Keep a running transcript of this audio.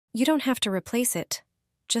You don't have to replace it.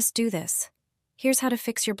 Just do this. Here's how to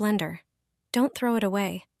fix your blender. Don't throw it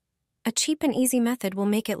away. A cheap and easy method will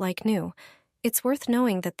make it like new. It's worth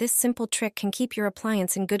knowing that this simple trick can keep your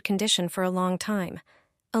appliance in good condition for a long time.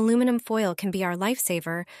 Aluminum foil can be our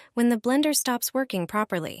lifesaver when the blender stops working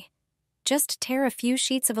properly. Just tear a few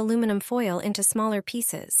sheets of aluminum foil into smaller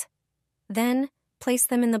pieces. Then, place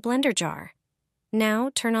them in the blender jar.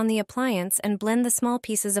 Now, turn on the appliance and blend the small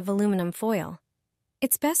pieces of aluminum foil.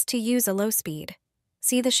 It's best to use a low speed.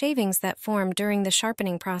 See the shavings that form during the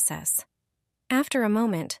sharpening process. After a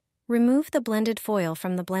moment, remove the blended foil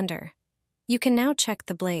from the blender. You can now check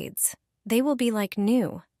the blades. They will be like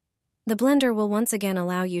new. The blender will once again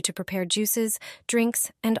allow you to prepare juices,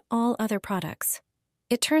 drinks, and all other products.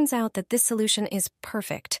 It turns out that this solution is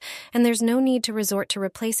perfect, and there's no need to resort to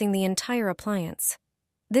replacing the entire appliance.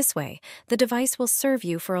 This way, the device will serve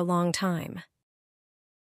you for a long time.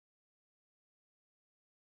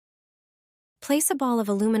 Place a ball of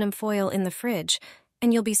aluminum foil in the fridge,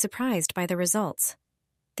 and you'll be surprised by the results.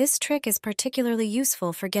 This trick is particularly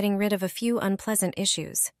useful for getting rid of a few unpleasant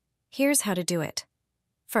issues. Here's how to do it.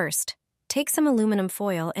 First, take some aluminum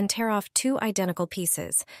foil and tear off 2 identical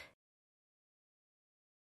pieces.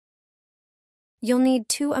 You'll need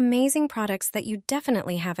 2 amazing products that you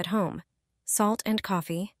definitely have at home: salt and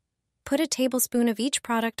coffee. Put a tablespoon of each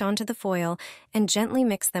product onto the foil and gently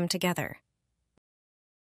mix them together.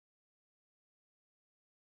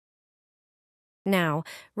 Now,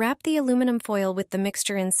 wrap the aluminum foil with the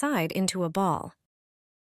mixture inside into a ball.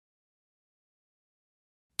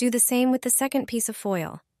 Do the same with the second piece of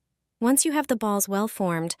foil. Once you have the balls well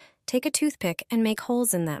formed, take a toothpick and make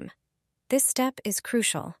holes in them. This step is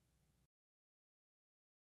crucial.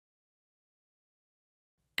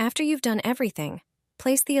 After you've done everything,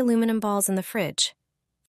 place the aluminum balls in the fridge.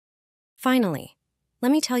 Finally,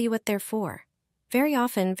 let me tell you what they're for. Very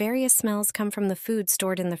often, various smells come from the food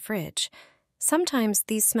stored in the fridge. Sometimes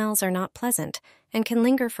these smells are not pleasant and can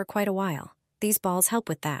linger for quite a while. These balls help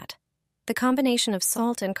with that. The combination of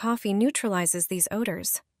salt and coffee neutralizes these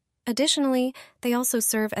odors. Additionally, they also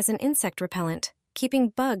serve as an insect repellent, keeping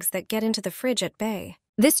bugs that get into the fridge at bay.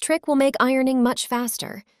 This trick will make ironing much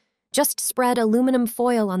faster. Just spread aluminum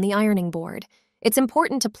foil on the ironing board. It's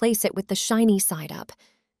important to place it with the shiny side up.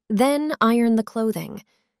 Then iron the clothing.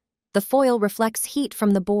 The foil reflects heat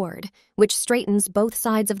from the board, which straightens both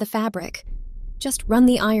sides of the fabric. Just run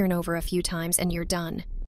the iron over a few times and you're done.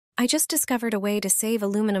 I just discovered a way to save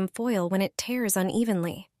aluminum foil when it tears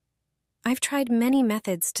unevenly. I've tried many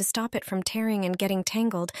methods to stop it from tearing and getting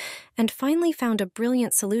tangled, and finally found a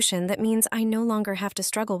brilliant solution that means I no longer have to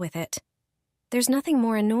struggle with it. There's nothing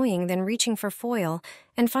more annoying than reaching for foil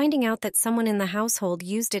and finding out that someone in the household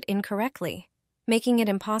used it incorrectly, making it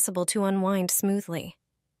impossible to unwind smoothly.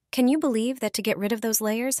 Can you believe that to get rid of those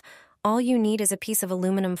layers, all you need is a piece of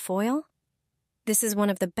aluminum foil? This is one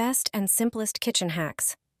of the best and simplest kitchen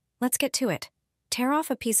hacks. Let's get to it. Tear off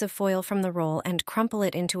a piece of foil from the roll and crumple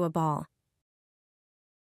it into a ball.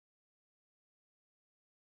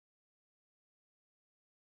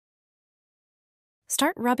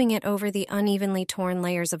 Start rubbing it over the unevenly torn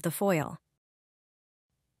layers of the foil.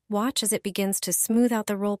 Watch as it begins to smooth out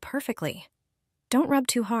the roll perfectly. Don't rub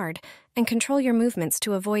too hard, and control your movements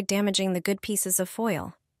to avoid damaging the good pieces of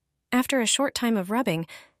foil. After a short time of rubbing,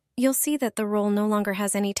 you'll see that the roll no longer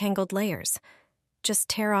has any tangled layers. Just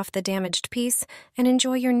tear off the damaged piece and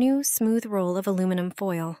enjoy your new smooth roll of aluminum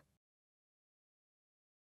foil.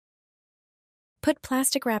 Put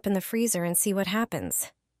plastic wrap in the freezer and see what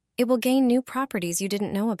happens. It will gain new properties you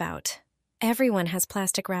didn't know about. Everyone has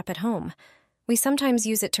plastic wrap at home. We sometimes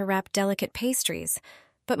use it to wrap delicate pastries,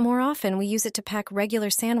 but more often we use it to pack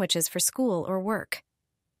regular sandwiches for school or work.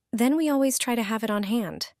 Then we always try to have it on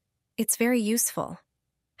hand. It's very useful.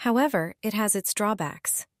 However, it has its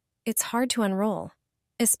drawbacks. It's hard to unroll.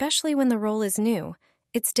 Especially when the roll is new,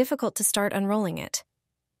 it's difficult to start unrolling it.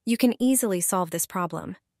 You can easily solve this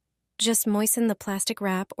problem. Just moisten the plastic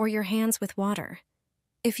wrap or your hands with water.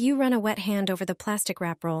 If you run a wet hand over the plastic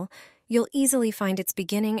wrap roll, you'll easily find its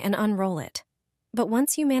beginning and unroll it. But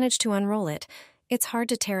once you manage to unroll it, it's hard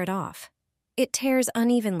to tear it off. It tears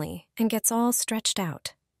unevenly and gets all stretched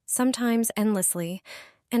out, sometimes endlessly,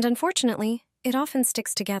 and unfortunately, it often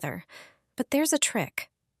sticks together. But there's a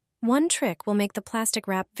trick. One trick will make the plastic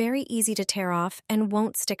wrap very easy to tear off and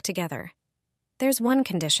won't stick together. There's one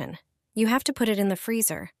condition. You have to put it in the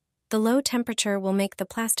freezer. The low temperature will make the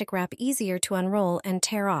plastic wrap easier to unroll and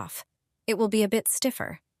tear off. It will be a bit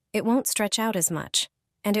stiffer. It won't stretch out as much,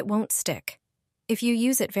 and it won't stick. If you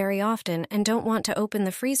use it very often and don't want to open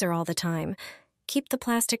the freezer all the time, keep the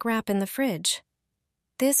plastic wrap in the fridge.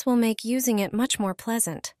 This will make using it much more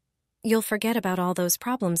pleasant. You'll forget about all those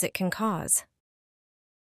problems it can cause.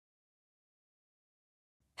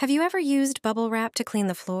 Have you ever used bubble wrap to clean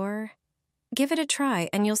the floor? Give it a try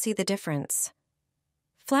and you'll see the difference.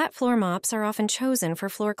 Flat floor mops are often chosen for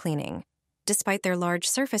floor cleaning. Despite their large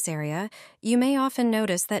surface area, you may often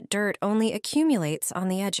notice that dirt only accumulates on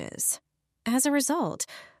the edges. As a result,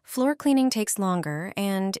 floor cleaning takes longer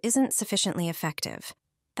and isn't sufficiently effective.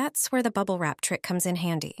 That's where the bubble wrap trick comes in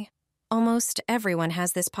handy. Almost everyone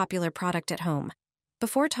has this popular product at home.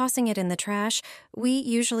 Before tossing it in the trash, we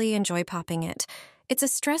usually enjoy popping it. It's a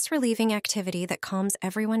stress-relieving activity that calms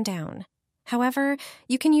everyone down. However,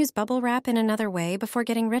 you can use bubble wrap in another way before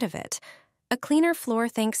getting rid of it. A cleaner floor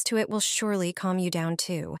thanks to it will surely calm you down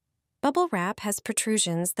too. Bubble wrap has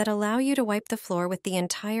protrusions that allow you to wipe the floor with the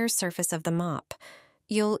entire surface of the mop.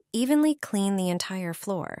 You'll evenly clean the entire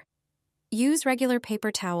floor. Use regular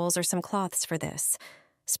paper towels or some cloths for this.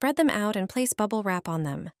 Spread them out and place bubble wrap on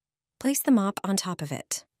them. Place the mop on top of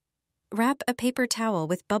it. Wrap a paper towel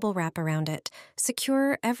with bubble wrap around it.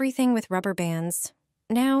 Secure everything with rubber bands.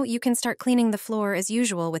 Now you can start cleaning the floor as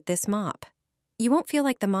usual with this mop. You won't feel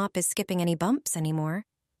like the mop is skipping any bumps anymore.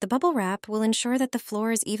 The bubble wrap will ensure that the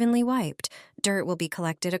floor is evenly wiped. Dirt will be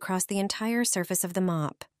collected across the entire surface of the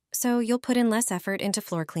mop. So you'll put in less effort into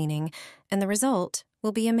floor cleaning, and the result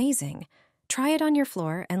will be amazing. Try it on your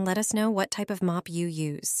floor and let us know what type of mop you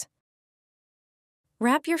use.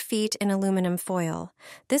 Wrap your feet in aluminum foil.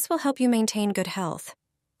 This will help you maintain good health.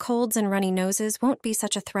 Colds and runny noses won't be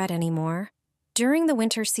such a threat anymore. During the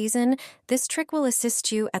winter season, this trick will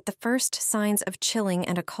assist you at the first signs of chilling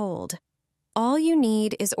and a cold. All you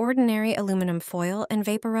need is ordinary aluminum foil and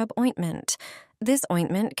vapor rub ointment. This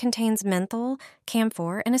ointment contains menthol,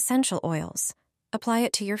 camphor, and essential oils. Apply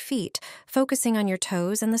it to your feet, focusing on your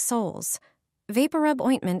toes and the soles. Vapor rub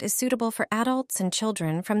ointment is suitable for adults and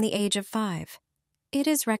children from the age of 5. It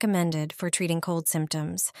is recommended for treating cold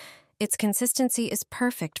symptoms. Its consistency is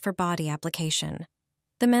perfect for body application.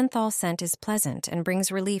 The menthol scent is pleasant and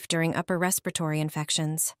brings relief during upper respiratory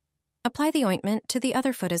infections. Apply the ointment to the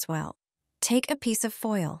other foot as well. Take a piece of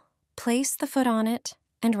foil, place the foot on it,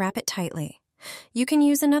 and wrap it tightly. You can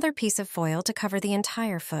use another piece of foil to cover the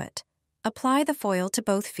entire foot. Apply the foil to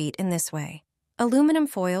both feet in this way. Aluminum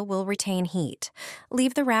foil will retain heat.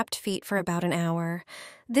 Leave the wrapped feet for about an hour.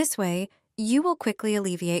 This way, you will quickly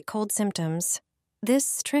alleviate cold symptoms.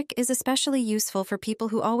 This trick is especially useful for people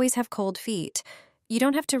who always have cold feet. You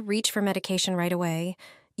don't have to reach for medication right away.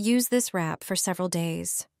 Use this wrap for several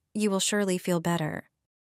days. You will surely feel better.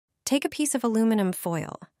 Take a piece of aluminum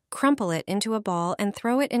foil, crumple it into a ball, and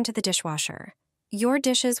throw it into the dishwasher. Your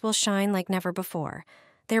dishes will shine like never before.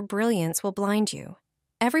 Their brilliance will blind you.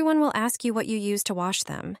 Everyone will ask you what you use to wash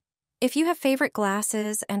them. If you have favorite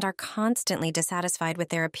glasses and are constantly dissatisfied with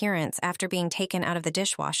their appearance after being taken out of the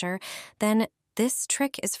dishwasher, then this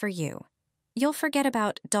trick is for you. You'll forget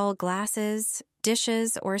about dull glasses,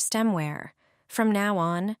 dishes, or stemware. From now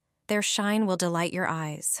on, their shine will delight your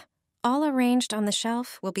eyes. All arranged on the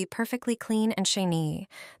shelf will be perfectly clean and shiny.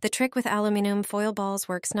 The trick with aluminum foil balls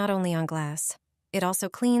works not only on glass. It also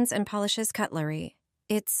cleans and polishes cutlery.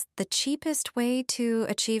 It's the cheapest way to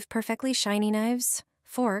achieve perfectly shiny knives,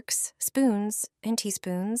 forks, spoons, and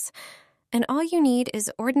teaspoons. And all you need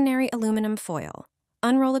is ordinary aluminum foil.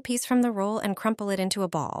 Unroll a piece from the roll and crumple it into a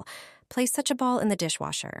ball. Place such a ball in the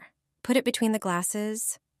dishwasher. Put it between the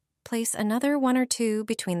glasses. Place another 1 or 2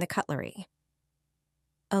 between the cutlery.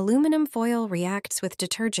 Aluminum foil reacts with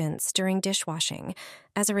detergents during dishwashing.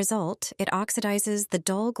 As a result, it oxidizes the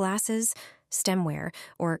dull glasses, stemware,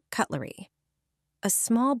 or cutlery. A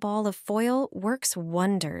small ball of foil works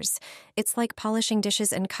wonders. It's like polishing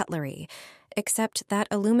dishes and cutlery, except that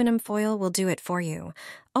aluminum foil will do it for you.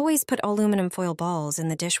 Always put aluminum foil balls in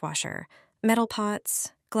the dishwasher. Metal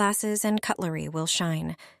pots, glasses, and cutlery will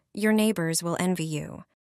shine. Your neighbors will envy you.